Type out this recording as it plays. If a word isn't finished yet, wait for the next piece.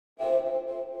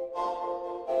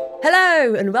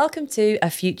Hello and welcome to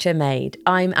A Future Made.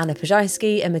 I'm Anna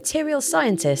Ploszajski, a materials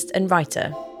scientist and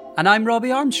writer. And I'm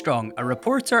Robbie Armstrong, a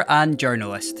reporter and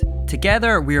journalist.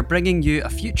 Together, we're bringing you A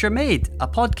Future Made, a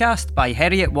podcast by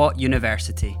Heriot-Watt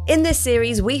University. In this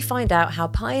series, we find out how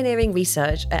pioneering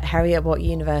research at Heriot-Watt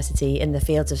University in the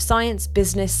fields of science,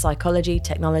 business, psychology,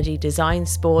 technology, design,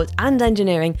 sport, and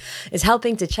engineering is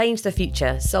helping to change the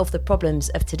future, solve the problems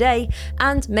of today,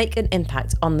 and make an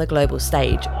impact on the global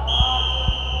stage.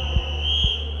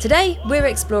 Today, we're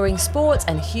exploring sport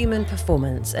and human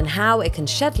performance and how it can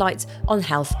shed light on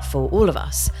health for all of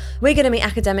us. We're going to meet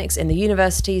academics in the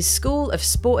university's School of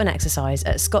Sport and Exercise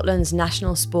at Scotland's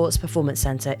National Sports Performance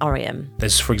Centre, Oriam.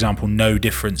 There's, for example, no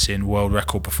difference in world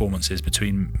record performances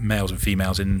between males and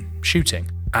females in shooting.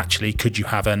 Actually, could you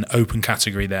have an open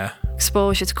category there?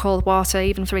 Exposure to cold water,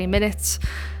 even 3 minutes,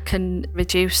 can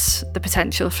reduce the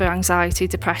potential for anxiety,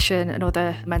 depression and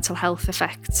other mental health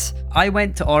effects. I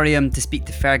went to Oriam to speak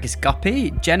to Fergus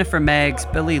Guppy, Jennifer Meggs,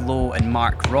 Billy Lowe and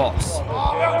Mark Ross.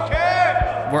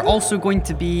 We're also going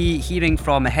to be hearing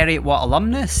from a Heriot-Watt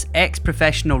alumnus,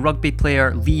 ex-professional rugby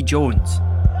player Lee Jones.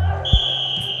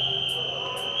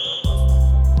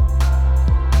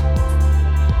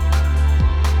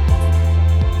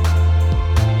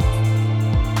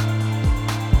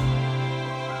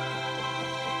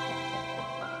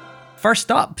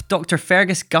 First up, Dr.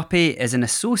 Fergus Guppy is an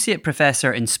Associate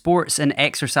Professor in Sports and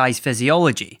Exercise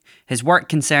Physiology. His work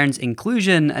concerns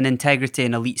inclusion and integrity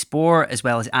in elite sport, as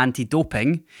well as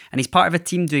anti-doping, and he's part of a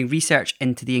team doing research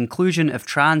into the inclusion of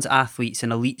trans athletes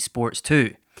in elite sports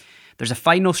too. There's a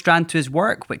final strand to his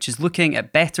work, which is looking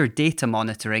at better data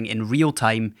monitoring in real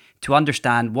time to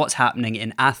understand what's happening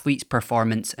in athletes'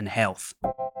 performance and health.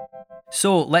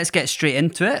 So let's get straight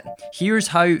into it. Here's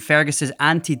how Fergus's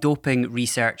anti-doping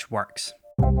research works.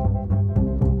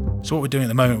 So what we're doing at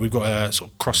the moment, we've got a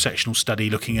sort of cross-sectional study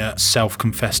looking at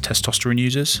self-confessed testosterone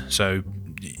users. So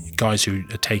guys who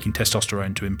are taking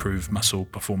testosterone to improve muscle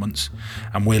performance.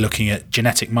 And we're looking at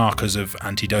genetic markers of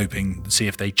anti-doping to see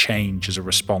if they change as a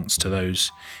response to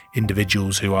those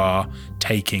individuals who are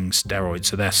taking steroids.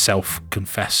 So they're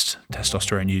self-confessed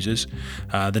testosterone users.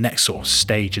 The next sort of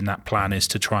stage in that plan is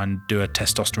to try and do a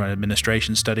testosterone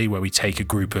administration study where we take a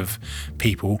group of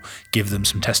people, give them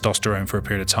some testosterone for a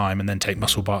period of time, and then take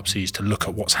muscle biopsies to look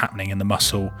at what's happening in the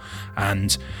muscle.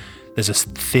 And there's a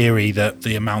theory that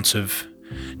the amount of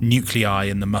nuclei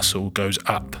in the muscle goes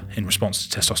up in response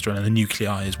to testosterone, and the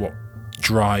nuclei is what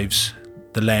drives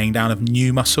the laying down of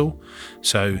new muscle.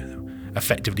 So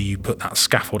effectively you put that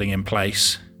scaffolding in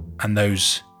place and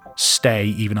those stay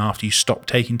even after you stop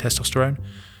taking testosterone.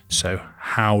 So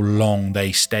how long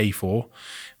they stay for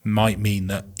might mean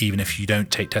that even if you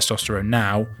don't take testosterone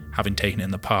now, having taken it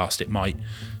in the past, it might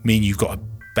mean you've got a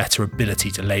better ability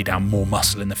to lay down more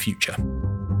muscle in the future.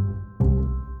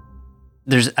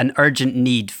 There's an urgent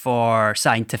need for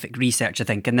scientific research, I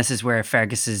think, and this is where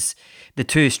the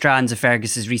two strands of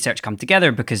Fergus's research come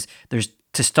together, because there's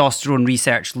testosterone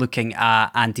research looking at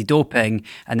anti-doping,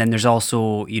 and then there's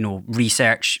also,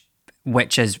 research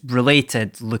which is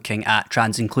related looking at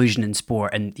trans inclusion in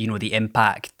sport and, the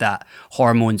impact that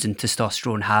hormones and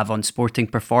testosterone have on sporting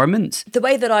performance. The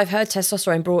way that I've heard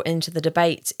testosterone brought into the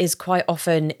debate is quite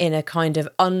often in a kind of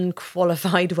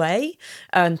unqualified way.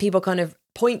 People kind of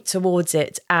point towards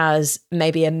it as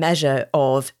maybe a measure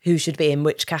of who should be in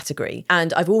which category.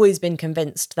 And I've always been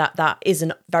convinced that that is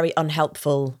a very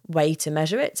unhelpful way to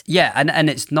measure it. Yeah, and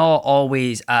it's not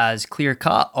always as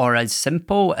clear-cut or as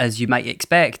simple as you might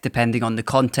expect, depending on the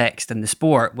context and the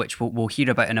sport, which we'll hear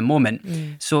about in a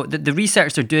moment. So the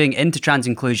research they're doing into trans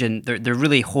inclusion, they're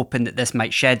really hoping that this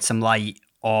might shed some light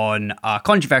on a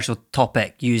controversial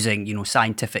topic using,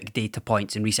 scientific data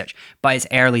points and research, but it's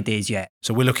early days yet.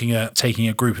 So we're looking at taking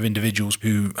a group of individuals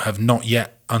who have not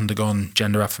yet undergone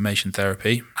gender affirmation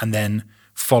therapy and then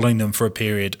following them for a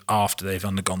period after they've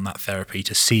undergone that therapy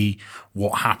to see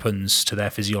what happens to their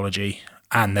physiology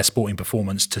and their sporting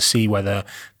performance, to see whether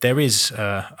there is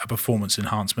a performance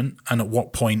enhancement and at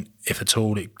what point, if at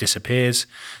all, it disappears,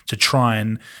 to try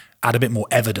and add a bit more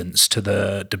evidence to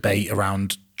the debate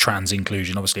around trans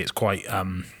inclusion. Obviously, it's quite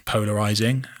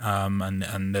polarizing,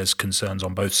 and there's concerns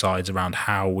on both sides around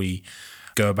how we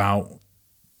go about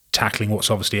tackling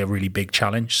what's obviously a really big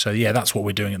challenge. So yeah, that's what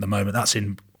we're doing at the moment. That's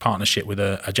in partnership with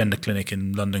a gender clinic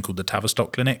in London called the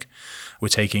Tavistock Clinic. We're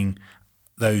taking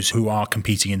those who are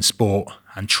competing in sport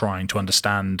and trying to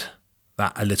understand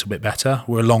that a little bit better.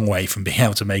 We're a long way from being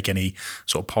able to make any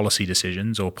sort of policy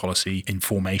decisions or policy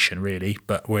information, really.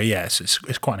 But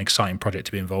it's quite an exciting project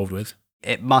to be involved with.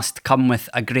 It must come with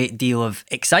a great deal of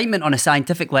excitement on a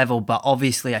scientific level, but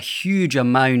obviously a huge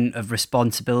amount of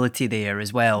responsibility there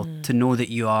as well, to know that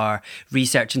you are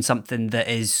researching something that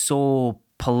is so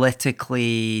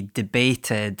politically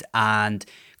debated and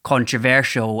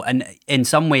controversial, and in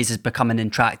some ways has become an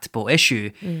intractable issue.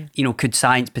 Could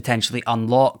science potentially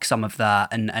unlock some of that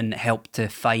and help to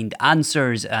find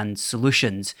answers and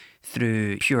solutions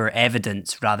through pure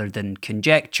evidence rather than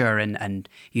conjecture and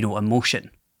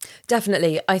emotion?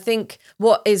 Definitely. I think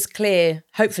what is clear,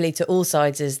 hopefully to all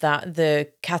sides, is that the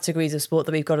categories of sport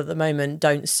that we've got at the moment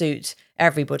don't suit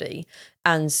everybody.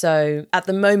 And so at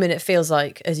the moment, it feels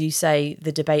like, as you say,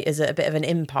 the debate is at a bit of an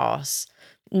impasse.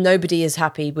 Nobody is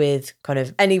happy with kind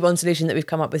of any one solution that we've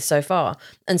come up with so far.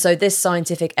 And so this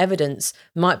scientific evidence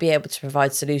might be able to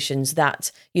provide solutions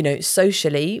that,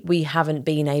 socially we haven't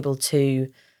been able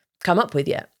to come up with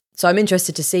yet. So I'm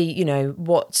interested to see,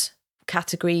 what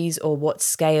categories or what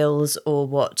scales or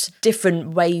what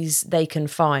different ways they can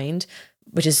find,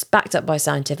 which is backed up by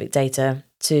scientific data,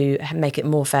 to make it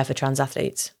more fair for trans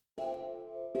athletes.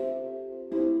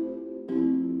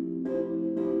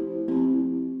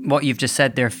 What you've just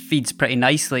said there feeds pretty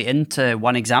nicely into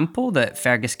one example that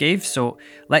Fergus gave. So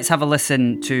let's have a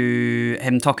listen to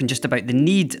him talking just about the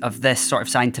need of this sort of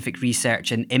scientific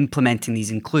research in implementing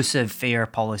these inclusive, fair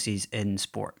policies in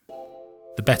sport.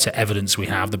 The better evidence we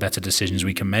have, the better decisions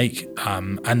we can make.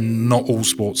 And not all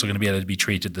sports are going to be able to be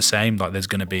treated the same. Like, there's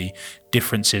going to be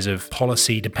differences of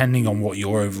policy depending on what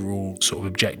your overall sort of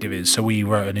objective is. So we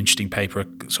wrote an interesting paper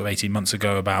sort of 18 months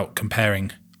ago about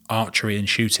comparing archery and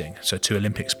shooting, so two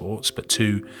Olympic sports, but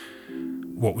two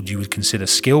what you would consider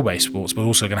skill-based sports, but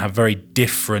also going to have very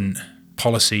different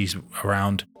policies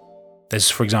around. There's,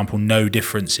 for example, no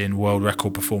difference in world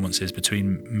record performances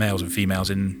between males and females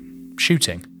in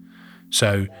shooting.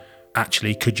 So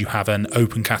actually, could you have an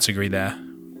open category there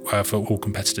for all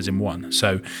competitors in one?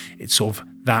 So it's sort of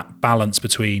that balance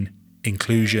between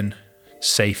inclusion,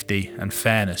 safety and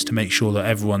fairness to make sure that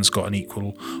everyone's got an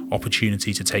equal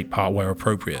opportunity to take part where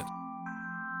appropriate.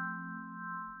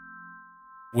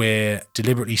 We're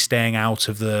deliberately staying out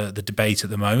of the debate at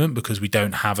the moment because we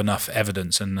don't have enough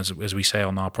evidence. And as we say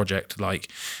on our project,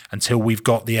 until we've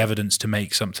got the evidence to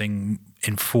make something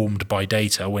informed by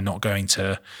data, we're not going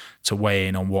to weigh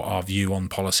in on what our view on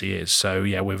policy is. So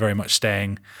yeah, we're very much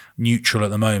staying neutral at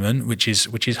the moment, which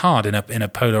is hard in a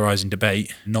polarizing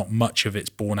debate. Not much of it's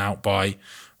borne out by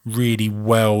really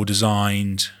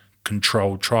well-designed,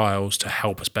 controlled trials to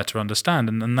help us better understand.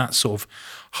 And that's sort of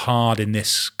hard in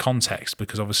this context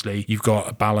because obviously you've got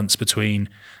a balance between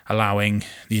allowing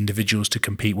the individuals to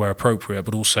compete where appropriate,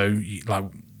 but also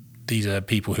these are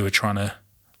people who are trying to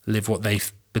live what they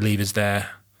believe is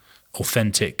their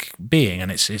authentic being,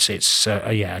 and it's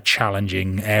a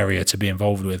challenging area to be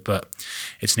involved with, but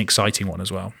it's an exciting one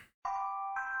as well.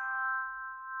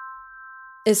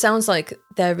 It sounds like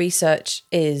their research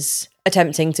is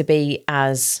attempting to be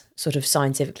as sort of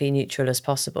scientifically neutral as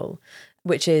possible,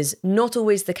 which is not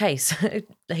always the case.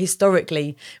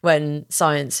 Historically, when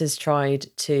science has tried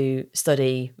to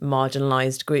study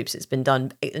marginalised groups, it's been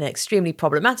done in an extremely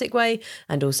problematic way,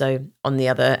 and also on the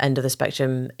other end of the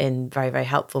spectrum in very, very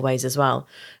helpful ways as well.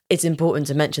 It's important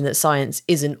to mention that science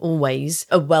isn't always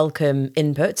a welcome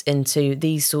input into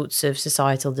these sorts of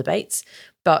societal debates,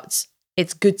 but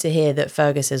it's good to hear that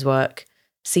Fergus's work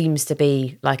seems to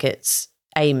be like its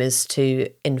aim is to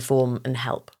inform and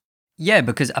help. Yeah,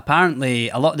 because apparently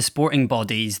a lot of the sporting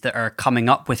bodies that are coming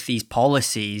up with these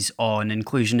policies on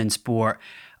inclusion in sport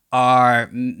are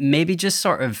maybe just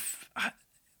sort of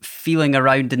feeling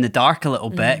around in the dark a little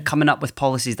bit, coming up with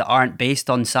policies that aren't based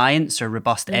on science or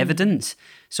robust evidence.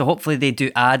 So hopefully they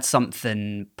do add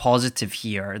something positive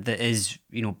here that is,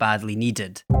 badly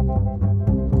needed.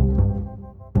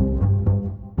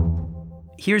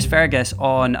 Here's Fergus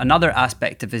on another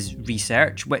aspect of his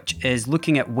research, which is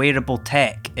looking at wearable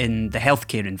tech in the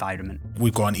healthcare environment.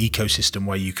 We've got an ecosystem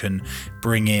where you can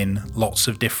bring in lots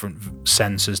of different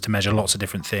sensors to measure lots of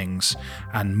different things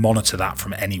and monitor that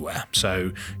from anywhere.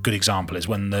 So a good example is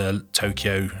when the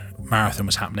Tokyo Marathon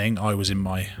was happening, I was in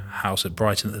my house at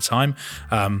Brighton at the time,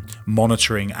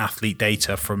 monitoring athlete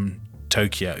data from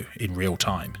Tokyo in real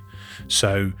time.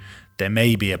 So there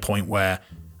may be a point where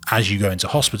as you go into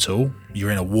hospital, you're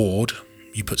in a ward,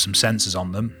 you put some sensors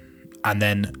on them, and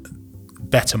then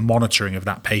better monitoring of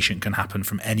that patient can happen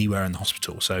from anywhere in the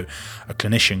hospital. So a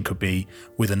clinician could be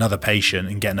with another patient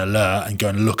and get an alert and go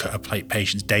and look at a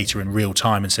patient's data in real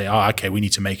time and say, okay, we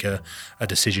need to make a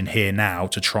decision here now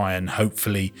to try and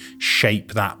hopefully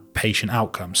shape that patient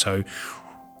outcome. So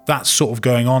that's sort of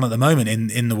going on at the moment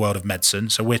in the world of medicine.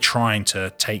 So we're trying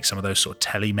to take some of those sort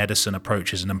of telemedicine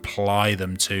approaches and apply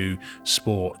them to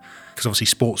sport. Because obviously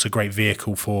sport's a great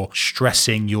vehicle for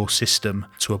stressing your system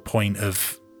to a point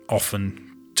of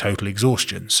often total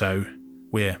exhaustion. So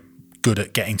we're good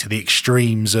at getting to the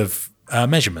extremes of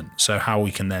measurement. So how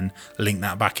we can then link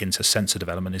that back into sensor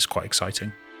development is quite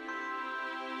exciting.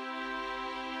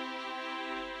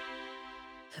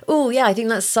 Oh, yeah, I think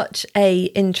that's such a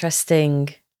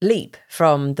interesting leap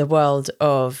from the world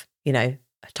of,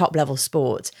 top level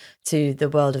sport to the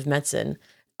world of medicine.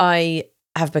 I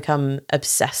have become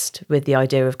obsessed with the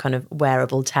idea of kind of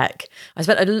wearable tech. I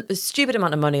spent a stupid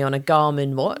amount of money on a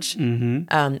Garmin watch.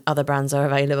 Mm-hmm. Other brands are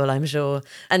available, I'm sure,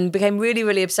 and became really,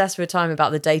 really obsessed for a time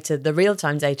about the data, the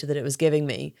real-time data that it was giving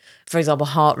me. For example,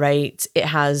 heart rate. It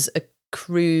has a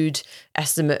crude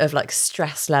estimate of like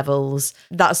stress levels.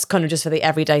 That's kind of just for the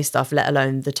everyday stuff, let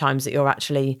alone the times that you're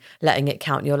actually letting it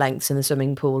count your lengths in the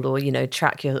swimming pool or,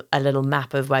 track a little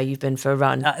map of where you've been for a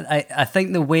run. I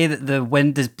think the way that the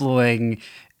wind is blowing,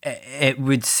 it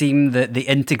would seem that the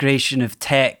integration of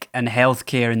tech and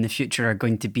healthcare in the future are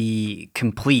going to be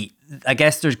complete. I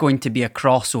guess there's going to be a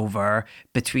crossover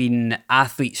between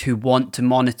athletes who want to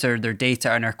monitor their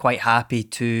data and are quite happy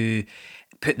to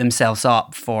put themselves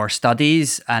up for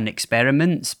studies and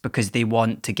experiments because they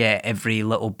want to get every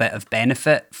little bit of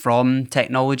benefit from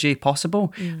technology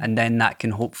possible. And then that can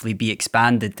hopefully be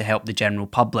expanded to help the general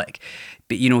public.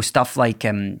 But, stuff like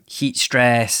heat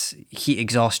stress, heat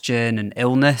exhaustion and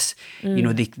illness,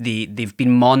 they've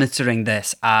been monitoring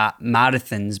this at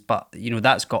marathons, but,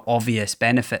 that's got obvious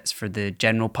benefits for the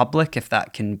general public if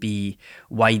that can be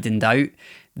widened out.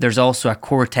 There's also a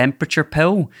core temperature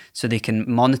pill, so they can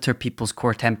monitor people's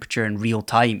core temperature in real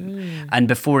time. And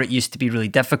before it used to be really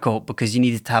difficult because you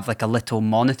needed to have like a little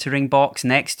monitoring box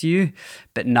next to you.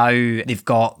 But now they've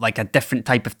got like a different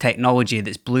type of technology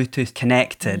that's Bluetooth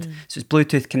connected. So it's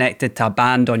Bluetooth connected to a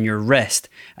band on your wrist,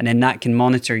 and then that can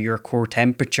monitor your core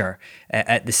temperature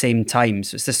at the same time.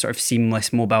 So it's this sort of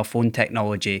seamless mobile phone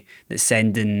technology that's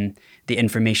sending the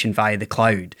information via the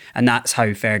cloud. And that's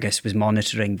how Fergus was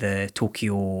monitoring the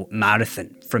Tokyo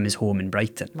Marathon from his home in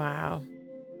Brighton. Wow.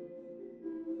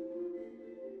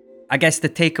 I guess the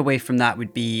takeaway from that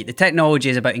would be the technology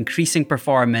is about increasing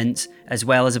performance as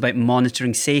well as about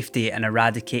monitoring safety and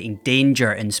eradicating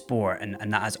danger in sport.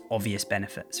 And that has obvious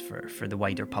benefits for the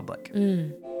wider public.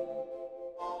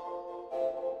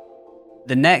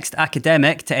 The next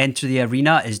academic to enter the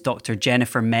arena is Dr.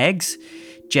 Jennifer Meggs.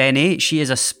 Jenny, she is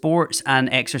a sports and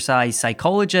exercise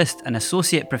psychologist and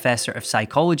Associate Professor of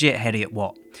Psychology at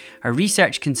Heriot-Watt. Her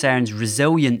research concerns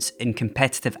resilience in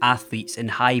competitive athletes in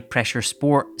high-pressure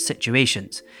sport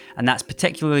situations, and that's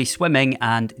particularly swimming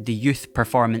and the youth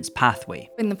performance pathway.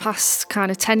 In the past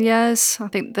kind of 10 years, I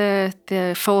think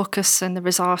the focus and the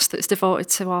resource that's devoted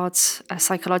towards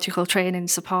psychological training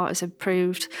support has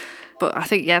improved. But I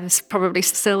think, there's probably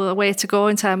still a way to go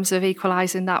in terms of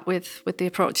equalising that with the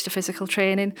approach to physical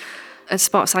training. As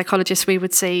sports psychologists, we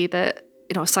would see that,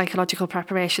 psychological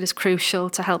preparation is crucial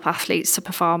to help athletes to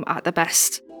perform at their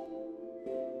best.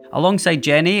 Alongside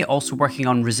Jenny, also working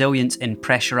on resilience in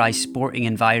pressurised sporting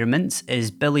environments,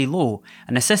 is Billy Lowe,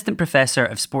 an assistant professor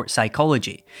of sports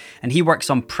psychology. And he works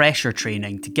on pressure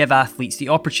training to give athletes the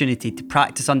opportunity to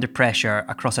practice under pressure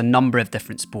across a number of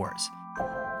different sports.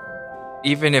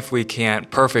 Even if we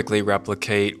can't perfectly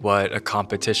replicate what a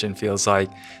competition feels like,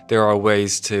 there are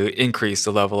ways to increase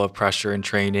the level of pressure in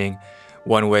training.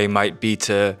 One way might be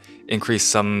to increase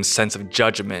some sense of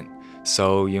judgment.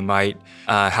 So you might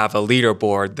have a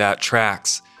leaderboard that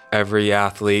tracks every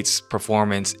athlete's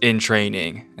performance in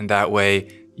training. And that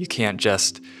way you can't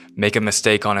just make a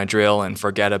mistake on a drill and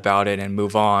forget about it and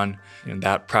move on. And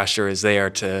that pressure is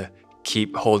there to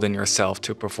keep holding yourself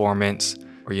to performance.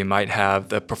 Or you might have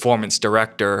the performance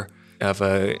director of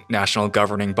a national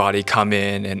governing body come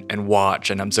in and watch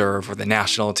and observe, or the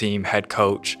national team head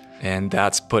coach. And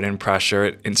that's putting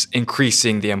pressure. It's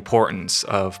increasing the importance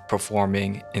of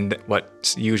performing in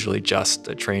what's usually just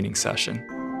a training session.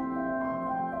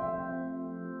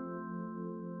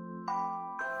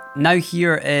 Now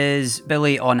here is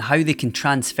Billy on how they can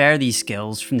transfer these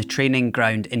skills from the training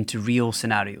ground into real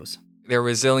scenarios. Their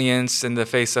resilience in the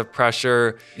face of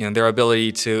pressure, their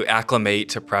ability to acclimate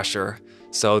to pressure.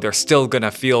 So they're still going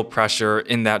to feel pressure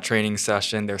in that training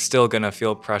session. They're still going to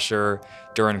feel pressure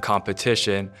during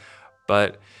competition,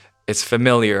 but it's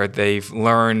familiar. They've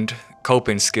learned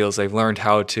coping skills. They've learned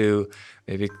how to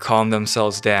maybe calm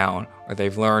themselves down, or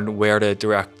they've learned where to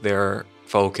direct their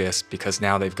focus because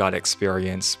now they've got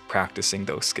experience practicing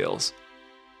those skills.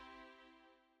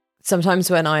 sometimes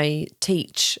when I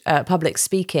teach public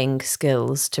speaking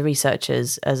skills to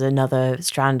researchers as another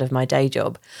strand of my day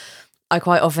job, I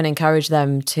quite often encourage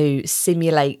them to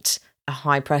simulate a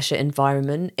high pressure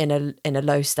environment in a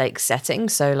low stakes setting.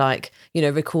 So like,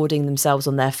 recording themselves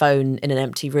on their phone in an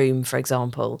empty room, for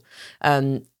example,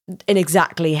 in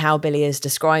exactly how Billy is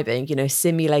describing,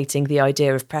 simulating the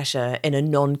idea of pressure in a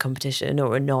non-competition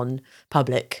or a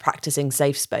non-public practicing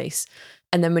safe space.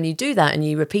 And then when you do that and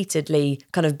you repeatedly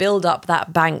kind of build up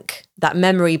that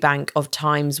memory bank of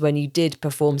times when you did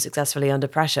perform successfully under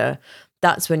pressure,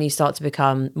 that's when you start to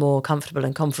become more comfortable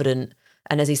and confident.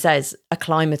 And as he says,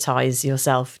 acclimatize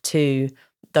yourself to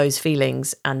those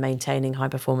feelings and maintaining high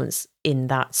performance in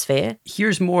that sphere.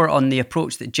 Here's more on the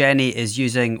approach that Jenny is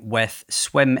using with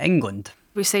Swim England.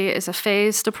 We see it as a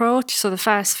phased approach. So the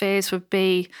first phase would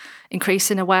be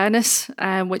increasing awareness,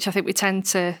 which I think we tend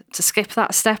to skip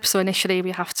that step. So initially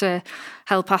we have to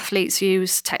help athletes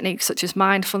use techniques such as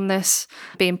mindfulness,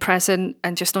 being present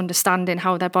and just understanding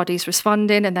how their body's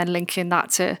responding, and then linking that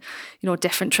to,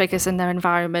 different triggers in their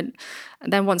environment.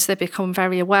 And then once they become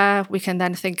very aware, we can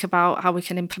then think about how we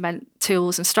can implement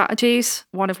tools and strategies,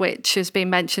 one of which has been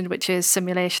mentioned, which is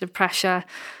simulation of pressure.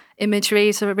 Imagery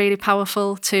is a really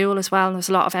powerful tool as well, and there's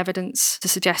a lot of evidence to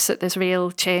suggest that there's real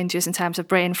changes in terms of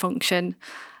brain function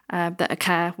that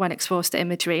occur when exposed to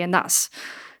imagery, and that's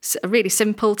a really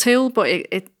simple tool, but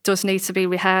it does need to be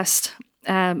rehearsed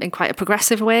in quite a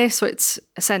progressive way. So it's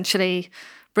essentially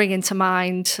bringing to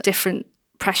mind different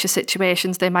pressure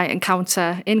situations they might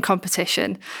encounter in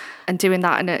competition and doing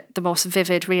that in the most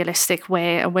vivid, realistic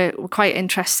way. And we're quite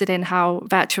interested in how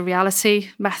virtual reality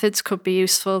methods could be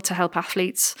useful to help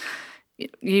athletes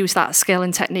use that skill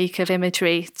and technique of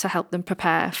imagery to help them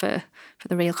prepare for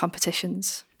the real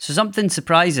competitions. So something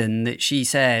surprising that she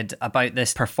said about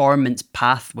this performance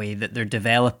pathway that they're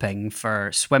developing for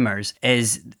swimmers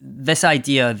is this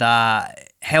idea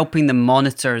that helping them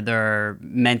monitor their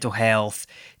mental health,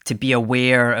 to be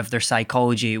aware of their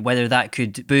psychology, whether that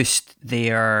could boost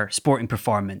their sporting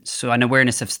performance. So an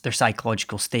awareness of their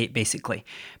psychological state, basically.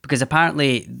 Because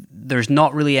apparently there's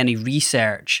not really any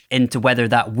research into whether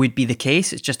that would be the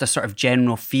case. It's just a sort of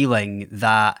general feeling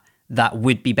that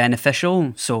would be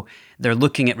beneficial. So they're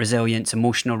looking at resilience,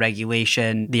 emotional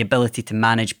regulation, the ability to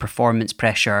manage performance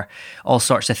pressure, all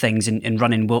sorts of things in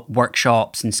running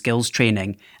workshops and skills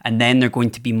training. And then they're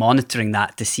going to be monitoring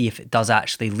that to see if it does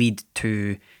actually lead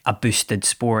to a boosted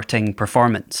sporting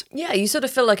performance. Yeah, you sort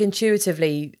of feel like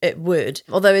intuitively it would.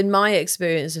 Although in my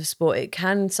experience of sport, it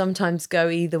can sometimes go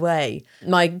either way.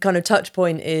 My kind of touch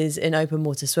point is in open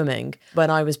water swimming. When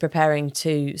I was preparing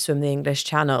to swim the English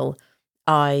Channel,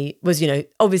 I was,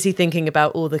 obviously thinking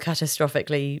about all the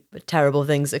catastrophically terrible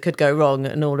things that could go wrong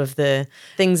and all of the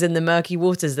things in the murky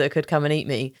waters that could come and eat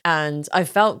me. And I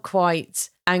felt quite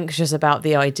anxious about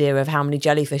the idea of how many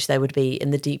jellyfish there would be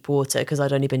in the deep water because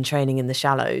I'd only been training in the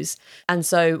shallows. And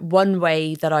so one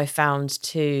way that I found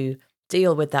to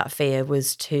deal with that fear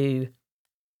was to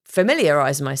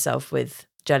familiarise myself with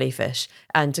jellyfish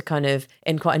and to kind of,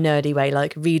 in quite a nerdy way,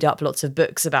 like read up lots of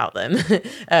books about them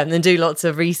and do lots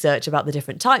of research about the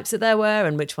different types that there were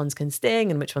and which ones can sting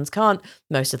and which ones can't.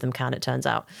 Most of them can, it turns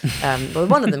out. Well,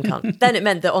 one of them can't. Then it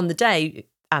meant that on the day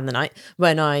and the night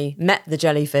when I met the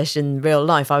jellyfish in real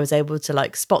life, I was able to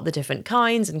like spot the different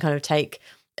kinds and kind of take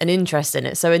an interest in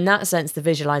it. So in that sense, the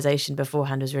visualization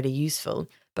beforehand was really useful.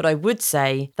 But I would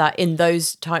say that in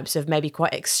those types of maybe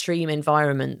quite extreme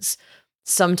environments,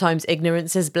 sometimes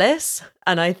ignorance is bliss.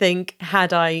 And I think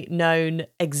had I known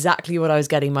exactly what I was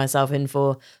getting myself in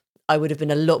for, I would have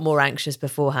been a lot more anxious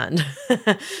beforehand.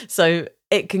 So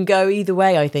it can go either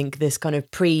way, I think, this kind of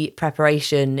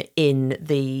pre-preparation in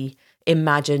the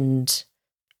imagined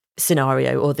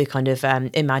scenario or the kind of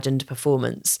imagined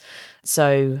performance.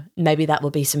 So maybe that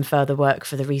will be some further work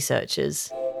for the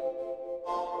researchers.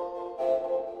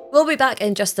 We'll be back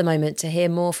in just a moment to hear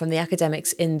more from the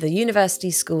academics in the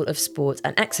University School of Sport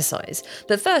and Exercise.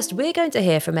 But first, we're going to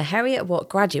hear from a Heriot-Watt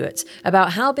graduate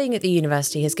about how being at the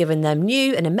university has given them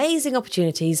new and amazing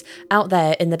opportunities out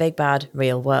there in the big bad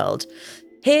real world.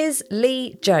 Here's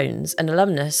Lee Jones, an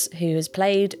alumnus who has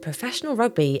played professional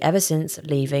rugby ever since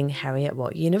leaving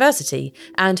Heriot-Watt University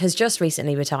and has just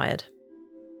recently retired.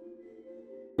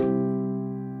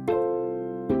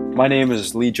 My name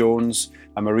is Lee Jones.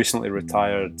 I'm a recently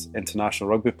retired international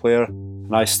rugby player,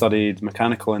 and I studied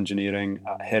mechanical engineering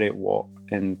at Heriot-Watt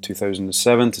in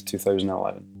 2007 to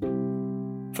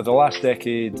 2011. For the last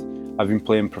decade, I've been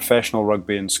playing professional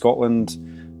rugby in Scotland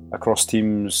across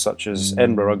teams such as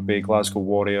Edinburgh Rugby, Glasgow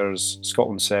Warriors,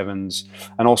 Scotland Sevens,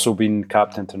 and also been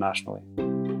capped internationally.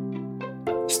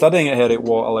 Studying at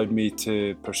Heriot-Watt allowed me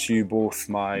to pursue both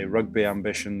my rugby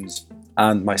ambitions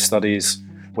and my studies.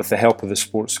 With the help of the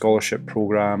sports scholarship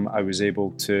programme, I was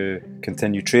able to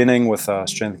continue training with a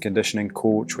strength and conditioning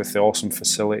coach with the awesome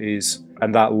facilities.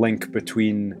 And that link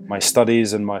between my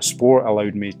studies and my sport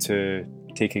allowed me to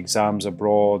take exams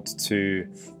abroad, to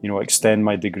extend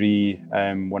my degree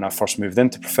when I first moved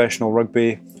into professional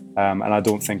rugby. And I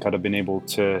don't think I'd have been able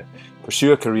to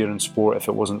pursue a career in sport if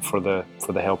it wasn't for the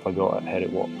help I got at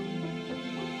Heriot-Watt.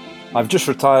 I've just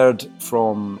retired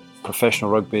from professional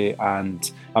rugby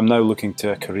and I'm now looking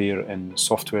to a career in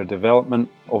software development,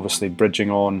 obviously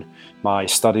bridging on my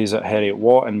studies at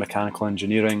Heriot-Watt in mechanical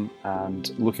engineering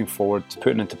and looking forward to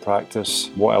putting into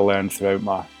practice what I learned throughout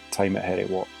my time at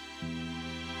Heriot-Watt.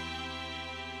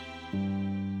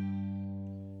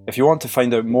 If you want to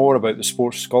find out more about the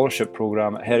sports scholarship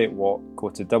programme at Heriot-Watt, go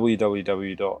to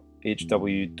www.hw.ac.uk.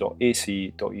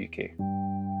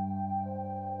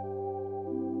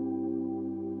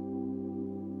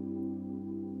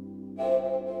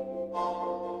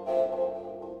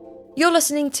 You're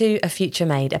listening to A Future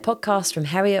Made, a podcast from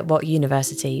Heriot-Watt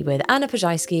University with Anna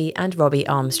Ploszajski and Robbie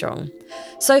Armstrong.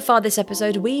 So far this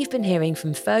episode, we've been hearing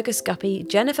from Fergus Guppy,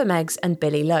 Jennifer Meggs and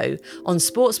Billy Lowe on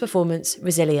sports performance,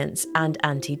 resilience and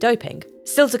anti-doping.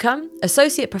 Still to come,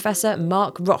 Associate Professor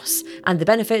Mark Ross and the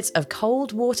benefits of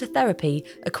cold water therapy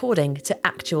according to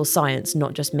actual science,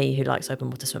 not just me who likes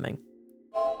open water swimming.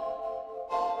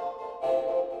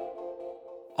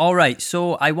 All right,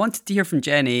 so I wanted to hear from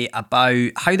Jenny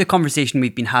about how the conversation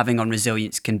we've been having on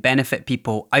resilience can benefit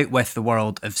people out with the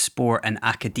world of sport and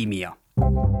academia.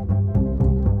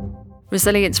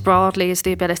 Resilience broadly is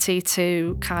the ability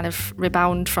to kind of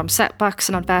rebound from setbacks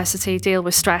and adversity, deal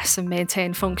with stress and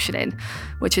maintain functioning,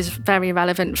 which is very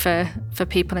relevant for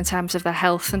people in terms of their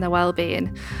health and their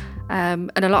well-being.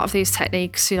 And a lot of these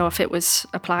techniques, if it was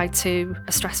applied to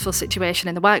a stressful situation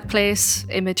in the workplace,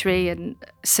 imagery and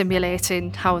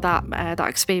simulating how that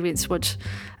experience would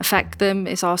affect them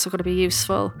is also going to be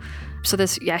useful. So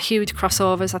there's huge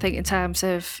crossovers, I think, in terms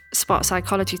of sport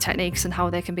psychology techniques and how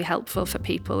they can be helpful for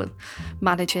people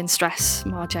managing stress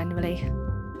more generally.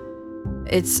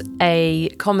 It's a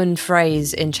common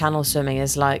phrase in channel swimming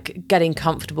is like getting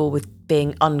comfortable with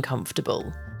being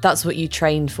uncomfortable. That's what you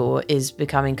train for, is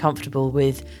becoming comfortable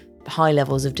with high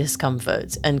levels of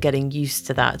discomfort and getting used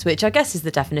to that, which I guess is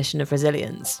the definition of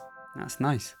resilience. That's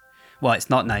nice. Well, it's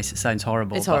not nice. It sounds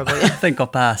horrible. It's horrible, I think I'll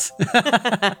pass.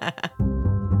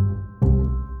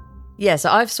 Yeah, so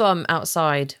I've swum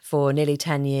outside for nearly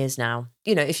 10 years now.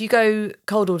 If you go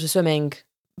cold water swimming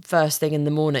first thing in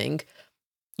the morning,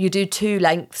 you do 2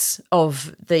 lengths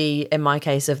of in my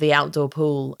case, of the outdoor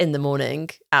pool in the morning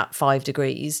at 5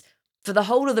 degrees. For the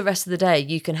whole of the rest of the day,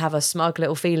 you can have a smug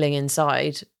little feeling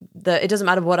inside that it doesn't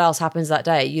matter what else happens that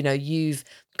day. You've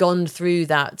gone through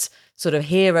that sort of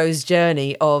hero's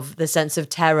journey of the sense of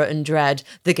terror and dread,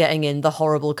 the getting in, the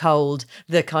horrible cold,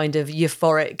 the kind of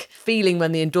euphoric feeling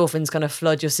when the endorphins kind of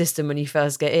flood your system when you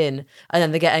first get in, and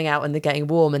then the getting out and the getting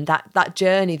warm. And that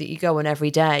journey that you go on every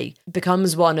day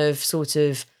becomes one of sort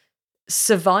of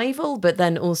survival, but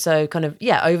then also kind of,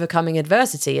 overcoming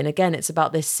adversity. And again, it's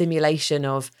about this simulation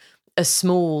of a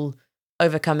small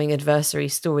overcoming adversary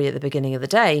story at the beginning of the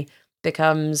day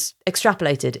becomes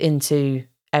extrapolated into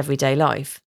everyday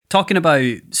life. Talking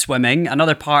about swimming,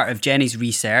 another part of Jenny's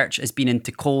research has been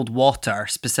into cold water,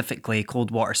 specifically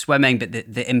cold water swimming, but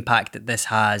the impact that this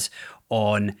has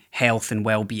on health and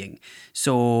well-being.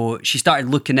 So she started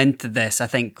looking into this, I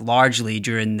think, largely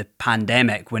during the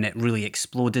pandemic when it really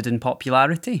exploded in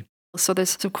popularity. So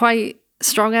there's some quite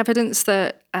strong evidence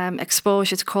that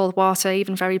exposure to cold water,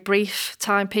 even very brief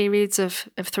time periods of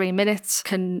 3 minutes,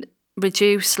 can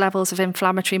reduce levels of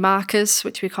inflammatory markers,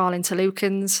 which we call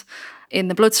interleukins, in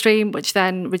the bloodstream, which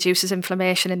then reduces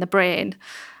inflammation in the brain,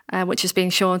 which has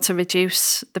been shown to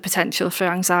reduce the potential for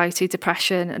anxiety,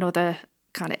 depression and other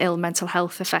kind of ill mental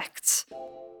health effects.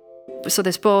 So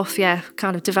there's both,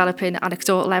 kind of developing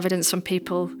anecdotal evidence from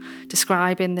people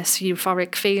describing this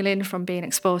euphoric feeling from being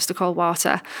exposed to cold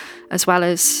water, as well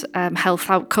as health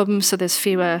outcomes. So there's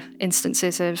fewer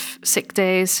instances of sick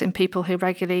days in people who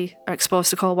regularly are exposed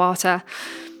to cold water.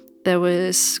 There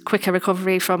was quicker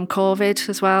recovery from COVID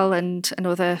as well, and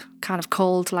other kind of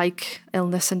cold-like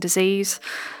illness and disease.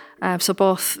 So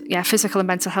both, physical and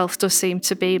mental health does seem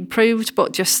to be improved,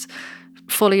 but just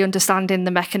fully understanding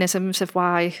the mechanisms of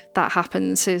why that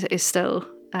happens is still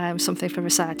something for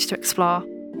research to explore.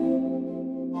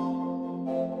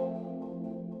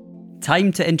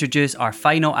 Time to introduce our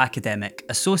final academic,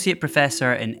 Associate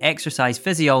Professor in Exercise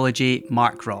Physiology,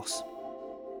 Mark Ross.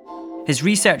 His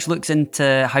research looks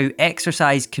into how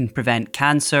exercise can prevent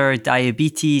cancer,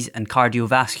 diabetes, and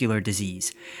cardiovascular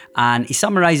disease. And he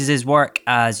summarises his work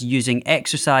as using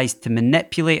exercise to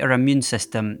manipulate our immune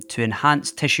system to enhance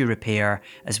tissue repair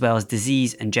as well as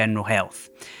disease and general health.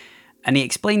 And he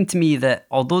explained to me that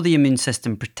although the immune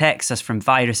system protects us from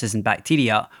viruses and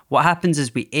bacteria, what happens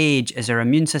as we age is our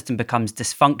immune system becomes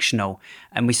dysfunctional.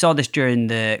 And we saw this during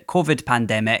the COVID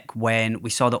pandemic when we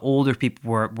saw that older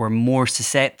people were more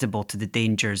susceptible to the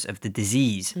dangers of the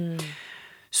disease.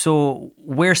 So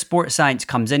where sports science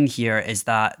comes in here is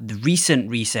that the recent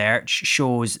research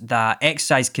shows that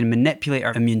exercise can manipulate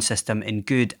our immune system in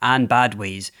good and bad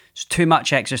ways. So too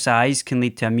much exercise can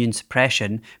lead to immune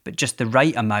suppression, but just the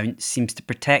right amount seems to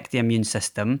protect the immune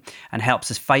system and helps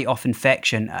us fight off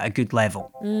infection at a good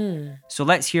level. So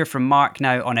let's hear from Mark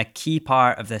now on a key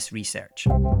part of this research.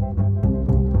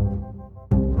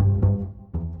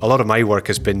 A lot of my work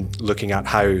has been looking at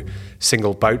how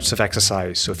single bouts of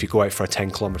exercise, so if you go out for a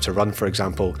 10-kilometre run, for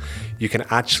example, you can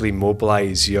actually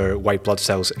mobilise your white blood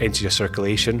cells into your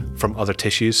circulation from other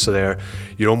tissues. So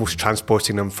you're almost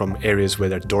transporting them from areas where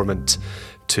they're dormant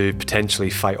to potentially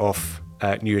fight off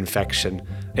new infection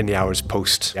in the hours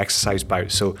post-exercise bout.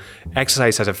 So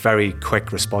exercise has a very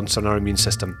quick response on our immune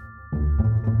system.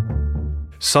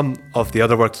 Some of the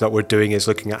other work that we're doing is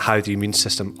looking at how the immune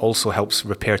system also helps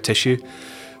repair tissue.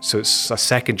 So it's a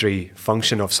secondary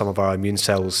function of some of our immune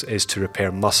cells is to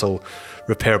repair muscle,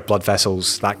 repair blood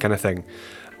vessels, that kind of thing.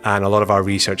 And a lot of our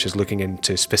research is looking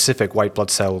into specific white blood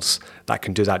cells that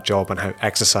can do that job and how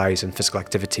exercise and physical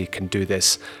activity can do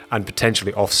this and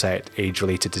potentially offset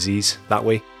age-related disease that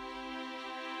way.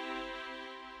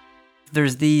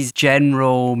 There's these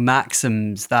general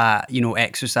maxims that,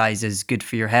 exercise is good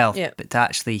for your health, but to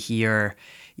actually hear,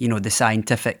 the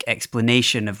scientific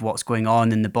explanation of what's going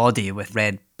on in the body with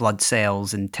red blood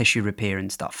cells and tissue repair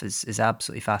and stuff is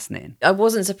absolutely fascinating. I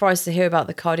wasn't surprised to hear about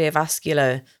the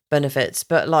cardiovascular benefits,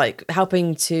 but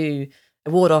helping to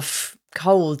ward off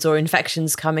colds or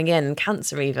infections coming in, and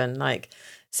cancer even,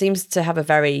 seems to have a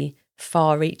very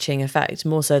far-reaching effect,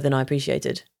 more so than I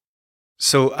appreciated.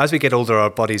 So as we get older,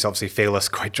 our bodies obviously fail us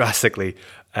quite drastically.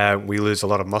 We lose a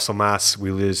lot of muscle mass,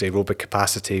 we lose aerobic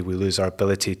capacity, we lose our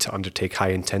ability to undertake high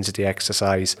intensity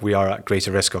exercise. We are at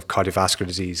greater risk of cardiovascular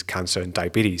disease, cancer and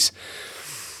diabetes.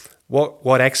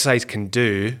 What exercise can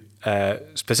do,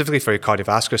 specifically for your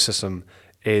cardiovascular system,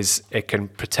 is it can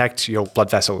protect your blood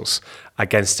vessels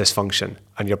against dysfunction.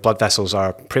 And your blood vessels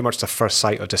are pretty much the first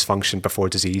site of dysfunction before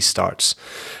disease starts.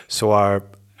 So our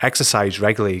exercise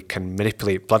regularly can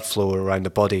manipulate blood flow around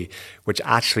the body, which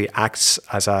actually acts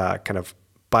as a kind of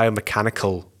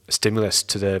biomechanical stimulus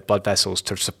to the blood vessels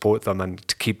to support them and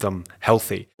to keep them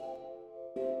healthy.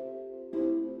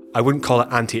 I wouldn't call it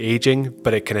anti-aging,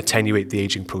 but it can attenuate the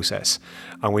aging process.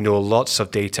 And we know lots of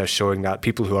data showing that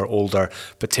people who are older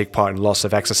but take part in lots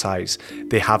of exercise,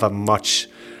 they have a much,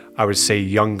 I would say,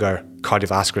 younger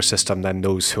cardiovascular system than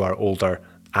those who are older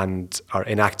and are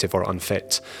inactive or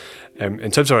unfit.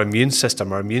 In terms of our immune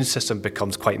system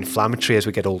becomes quite inflammatory as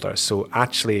we get older. So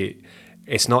actually,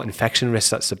 it's not infection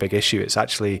risk that's the big issue. It's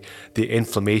actually the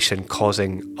inflammation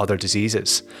causing other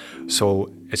diseases.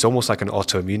 So it's almost like an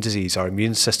autoimmune disease. Our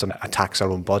immune system attacks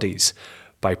our own bodies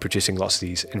by producing lots of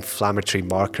these inflammatory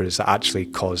markers that actually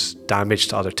cause damage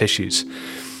to other tissues.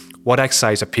 What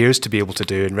exercise appears to be able to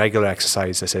do, in regular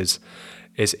exercise this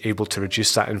is able to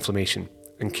reduce that inflammation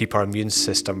and keep our immune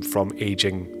system from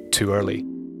aging too early.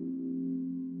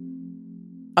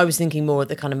 I was thinking more at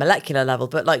the kind of molecular level,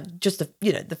 but just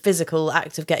the physical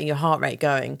act of getting your heart rate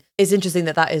going. It's interesting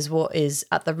that is what is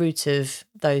at the root of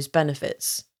those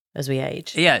benefits as we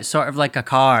age. Yeah, it's sort of like a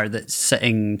car that's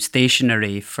sitting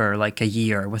stationary for a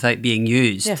year without being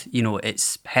used. Yeah.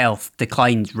 Its health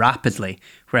declines rapidly,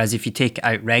 whereas if you take it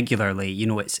out regularly,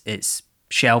 its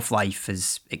shelf life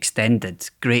is extended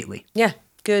greatly. Yeah,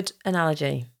 good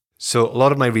analogy. So a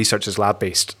lot of my research is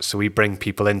lab-based. So we bring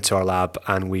people into our lab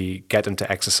and we get them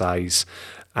to exercise.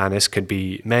 And this could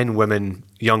be men, women,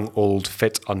 young, old,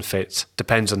 fit, unfit.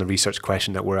 Depends on the research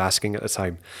question that we're asking at the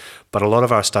time. But a lot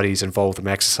of our studies involve them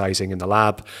exercising in the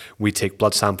lab. We take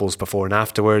blood samples before and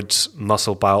afterwards,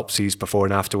 muscle biopsies before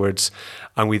and afterwards.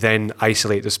 And we then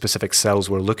isolate the specific cells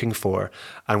we're looking for.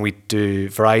 And we do a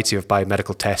variety of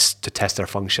biomedical tests to test their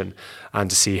function and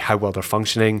to see how well they're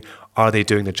functioning. Are they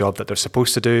doing the job that they're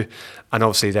supposed to do? And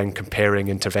obviously then comparing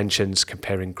interventions,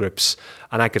 comparing groups.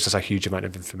 And that gives us a huge amount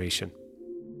of information.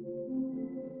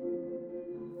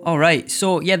 All right,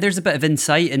 so yeah, there's a bit of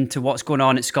insight into what's going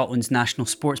on at Scotland's National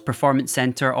Sports Performance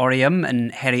Centre, Oriam,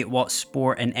 and Heriot-Watt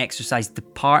Sport and Exercise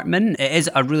Department. It is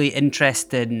a really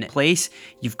interesting place.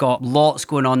 You've got lots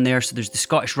going on there. So there's the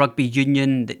Scottish Rugby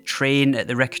Union that train at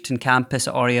the Riccarton campus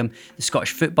at Oriam. The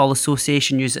Scottish Football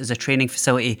Association use it as a training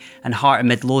facility, and Heart of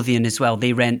Midlothian as well.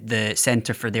 They rent the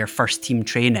centre for their first team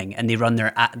training, and they run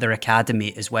their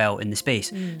academy as well in the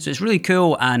space. So it's really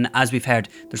cool, and as we've heard,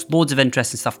 there's loads of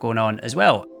interesting stuff going on as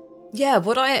well. Yeah,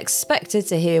 what I expected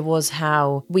to hear was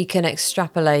how we can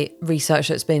extrapolate research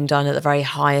that's being done at the very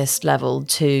highest level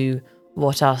to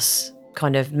what us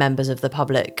kind of members of the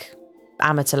public,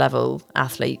 amateur level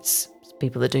athletes,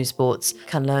 people that do sports,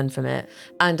 can learn from it.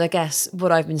 And I guess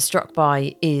what I've been struck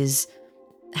by is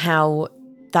how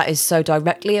that is so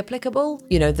directly applicable.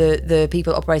 You know, the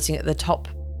people operating at the top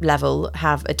level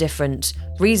have a different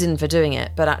reason for doing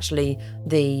it, but actually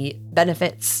the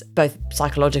benefits, both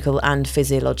psychological and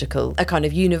physiological, are kind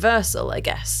of universal, I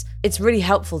guess. It's really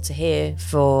helpful to hear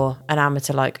for an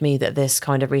amateur like me that this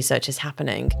kind of research is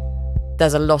happening.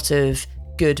 There's a lot of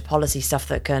good policy stuff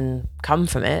that can come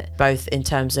from it, both in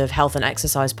terms of health and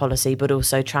exercise policy, but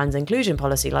also trans inclusion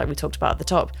policy, like we talked about at the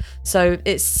top. So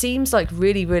it seems like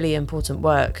really, really important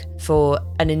work for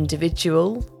an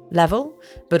individual level,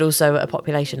 but also at a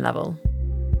population level.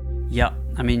 Yeah,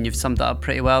 I mean, you've summed that up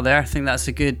pretty well there. I think that's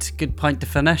a good point to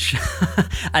finish.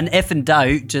 And if in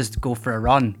doubt, just go for a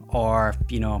run, or,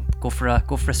 you know, go for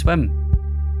a swim.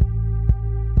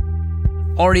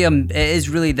 Oriam, it is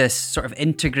really this sort of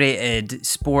integrated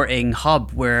sporting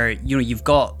hub where, you know, you've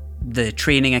got the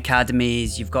training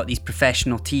academies, you've got these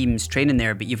professional teams training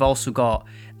there, but you've also got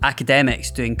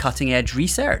academics doing cutting edge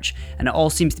research, and it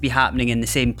all seems to be happening in the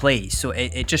same place. So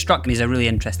it just struck me as a really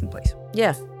interesting place.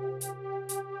 Yeah.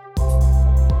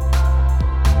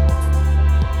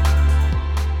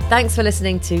 Thanks for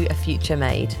listening to A Future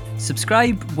Made.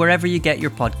 Subscribe wherever you get your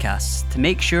podcasts to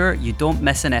make sure you don't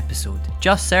miss an episode.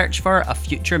 Just search for A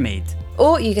Future Made.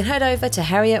 Or you can head over to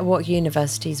Heriot-Watt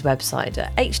University's website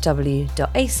at hw.ac.uk.